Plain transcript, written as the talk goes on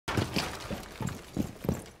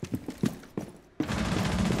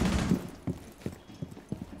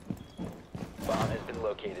been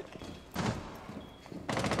located.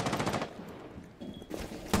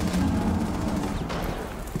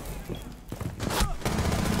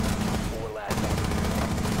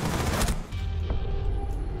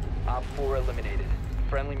 Op 4 eliminated.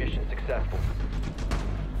 Friendly mission successful.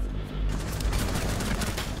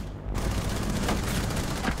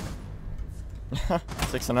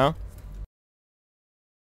 Six and 0.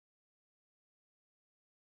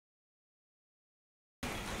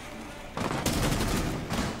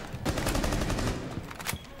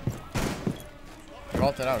 He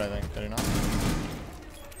vaulted out, I think. Did he not?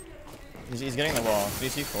 He's getting the wall.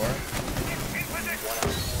 DC4.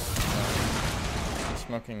 He's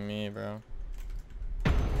smoking me, bro.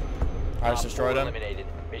 I just destroyed him. Eliminated.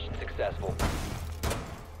 Mission successful.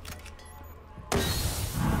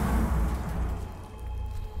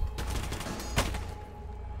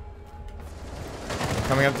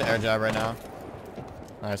 Coming up to air jab right now.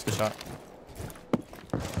 Nice, good shot.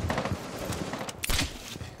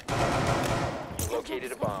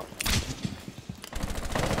 Located a bomb.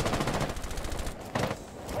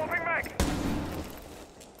 Moving back.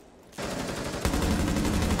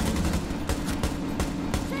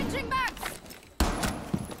 Changing back.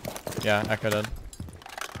 Yeah, Echo did.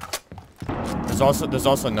 There's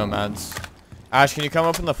also nomads. Ash, can you come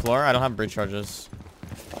up on the floor? I don't have breach charges.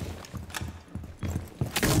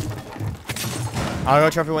 I'll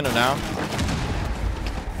go trophy window now.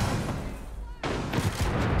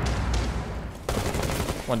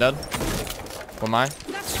 One dead. One mine.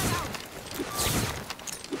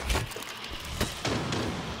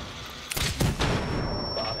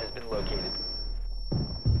 Bomb has been located.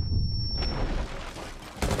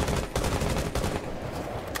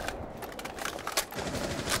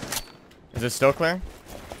 Is it still clear?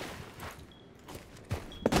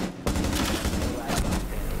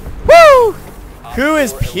 Woo! Who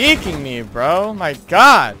is peeking me, bro? My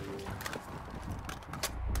god.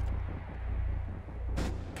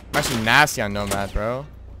 I'm actually nasty on Nomad, bro.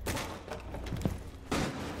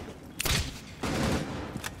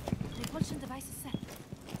 Repulsion device is set.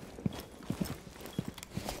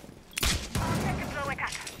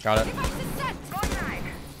 Got it. Device is set.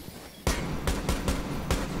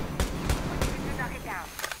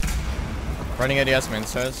 Running ADS main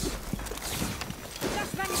stairs.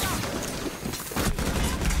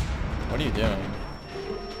 What are you doing?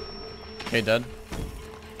 K dead?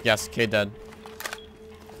 Yes, K dead.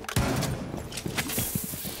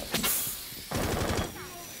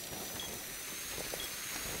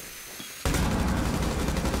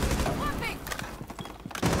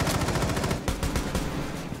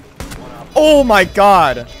 Oh my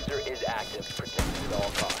god! User is active. Protected at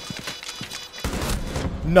all costs.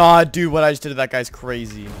 Nah, dude, what I just did to that guy's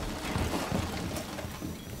crazy.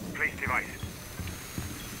 Place device.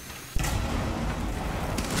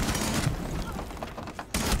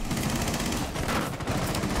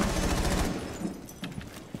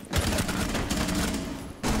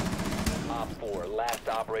 Op 4, last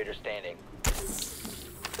operator standing.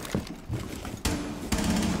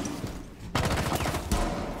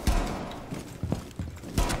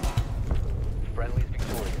 Friendly's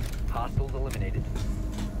victorious. Hostiles eliminated.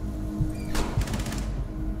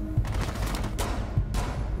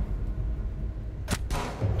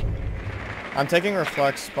 I'm taking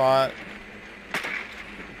reflect spot.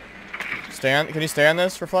 Stand. Can you stay on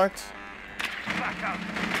this reflect? Flash out.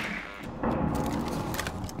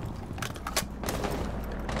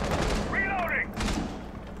 Reloading.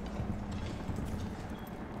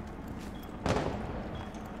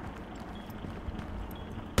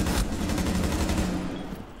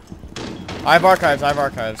 I have archives. I have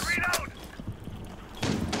archives. Reload.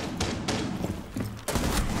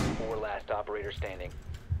 4 last operator standing.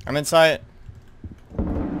 I'm in sight.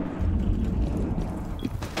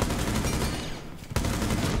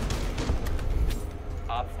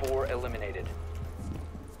 Op 4 eliminated.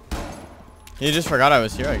 He just forgot I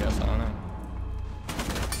was here, I guess. I don't know.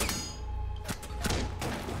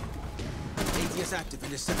 ATS active in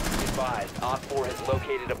this sector. Advised, Op 4 has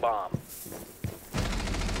located a bomb.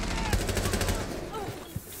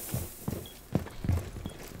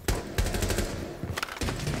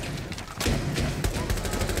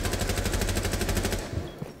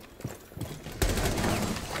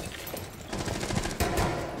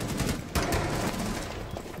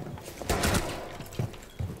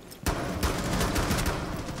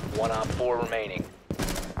 One Op 4 remaining.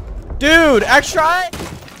 Dude, extra!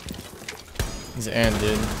 He's in,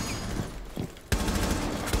 dude.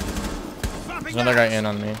 There's another guy in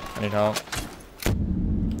on me. I need help.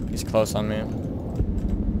 He's close on me.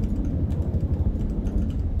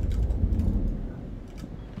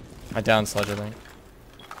 I down Sledge, I think.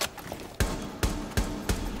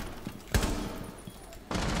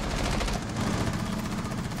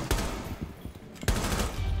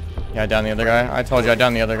 Yeah, down the other guy. I told you I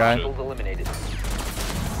down the other guy. Hostiles eliminated.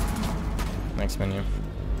 Next menu.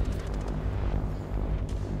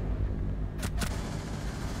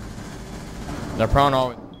 They're prone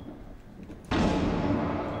always.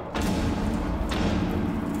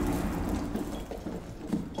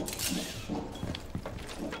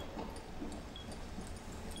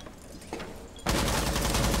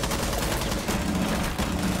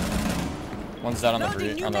 One's dead on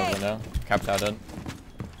the window. Capped out dead.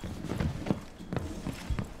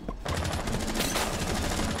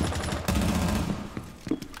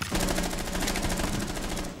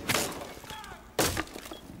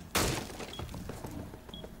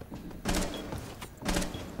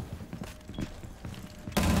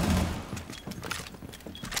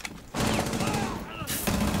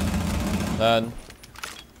 Dead.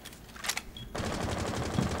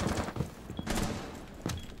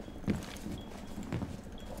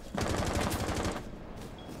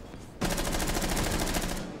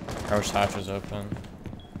 Our hatch is open.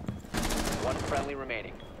 One friendly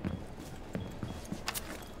remaining.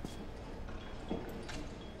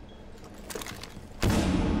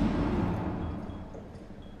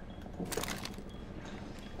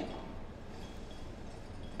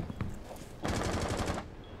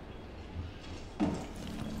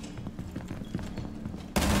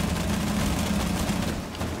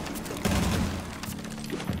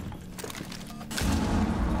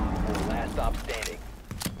 Last stop standing.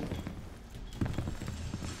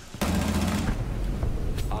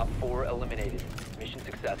 Op 4 eliminated. Mission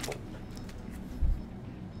successful.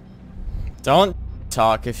 Don't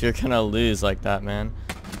talk if you're gonna lose like that, man.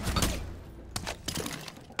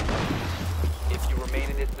 If you remain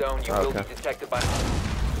in this zone, you will be detected by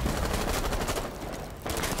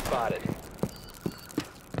spotted.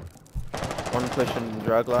 One pushing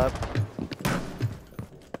drug lab.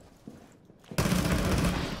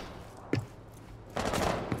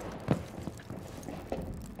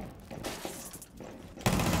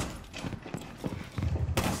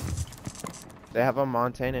 They have a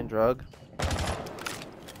Montaigne and drug.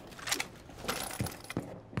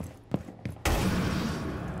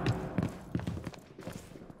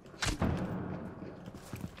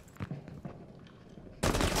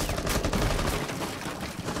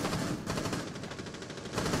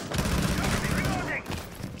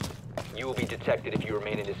 You will be detected if you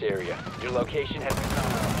remain in this area. Your location has been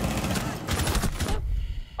compromised.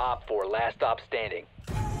 Op 4, last stop standing.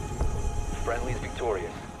 Friendly is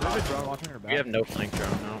victorious. We have no flank drone,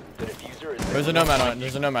 no. The diffuser is. There's a nomad on it.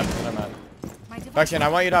 There's a nomad. There's a nomad. My device. Vaxian, I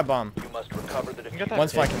want you to have bomb. You must recover the diffuser. that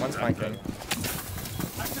One's pit. flanking. One's flanking.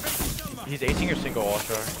 He's acing your single wall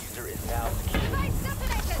shard. Diffuser is now secure. Device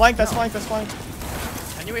detonated. Flank. That's flank. That's flank.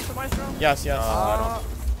 Can you ace the mice drone? Yes. Yes.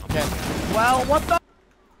 Can't. Well, what the?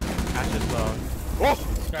 Hatch is low.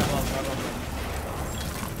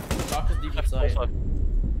 Shawk is deep inside.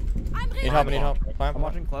 I'm Need help. Need help. Climb. I'm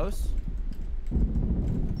watching close.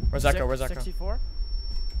 Where's Echo? Where's Echo? 64.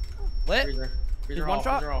 Lit. Freezer. Freezer one hall,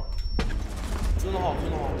 shot. freezer hall. Two in the hall, two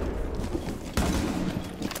in the hall.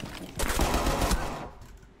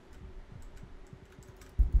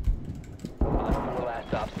 Op 4, last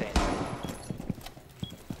stop standing.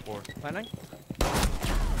 Planning.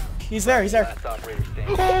 He's there. He's there. Last operator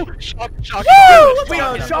standing. Oh, shock. We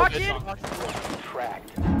go Shawk in.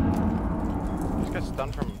 Tracked. This guy's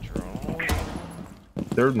stunned from drone.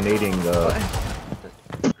 They're nading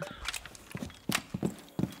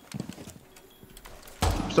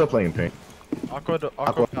still playing pink. Aqua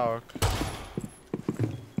power.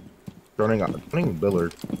 Droning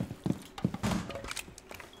Billard.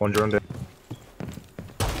 One drone down.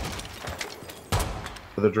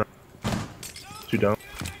 Other drone. Two down.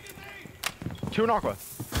 Two in Aqua.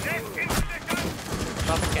 Shot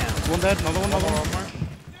the can. One dead, another one, One more.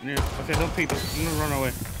 Yeah, okay, don't peek. I'm gonna run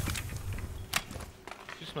away.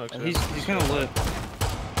 Two smokes. He's kind of lit.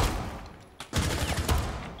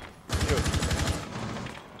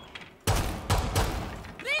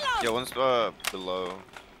 Reload. Yeah, one's below.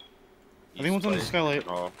 I think one's on the skylight.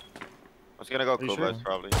 Oh. I was gonna go you Cobras sure?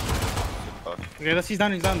 probably. Okay, he's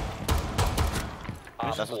done, he's done.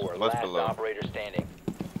 Op That's 4, what's last below. operator standing.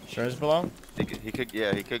 Sure is below. He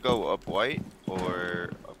could go up white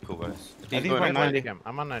or up Cobras. I think we're 90.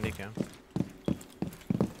 I'm on 90 cam.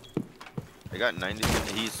 I got 90.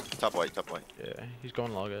 He's top white, top white. Yeah, he's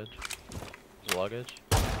going log edge. Is it log edge?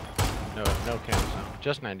 No cams now.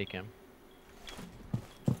 Just 90 cam.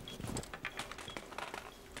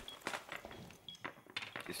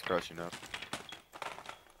 He's crushing up.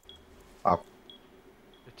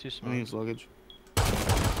 Too I small. think it's luggage.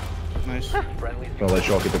 Nice. Friendly. I'll let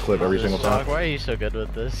Shawk get the clip every single time. Why are you so good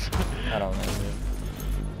with this? I don't know,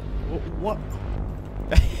 dude. What?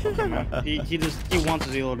 Come on. He wants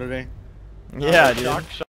his elo today. Yeah, dude.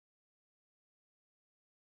 Shawk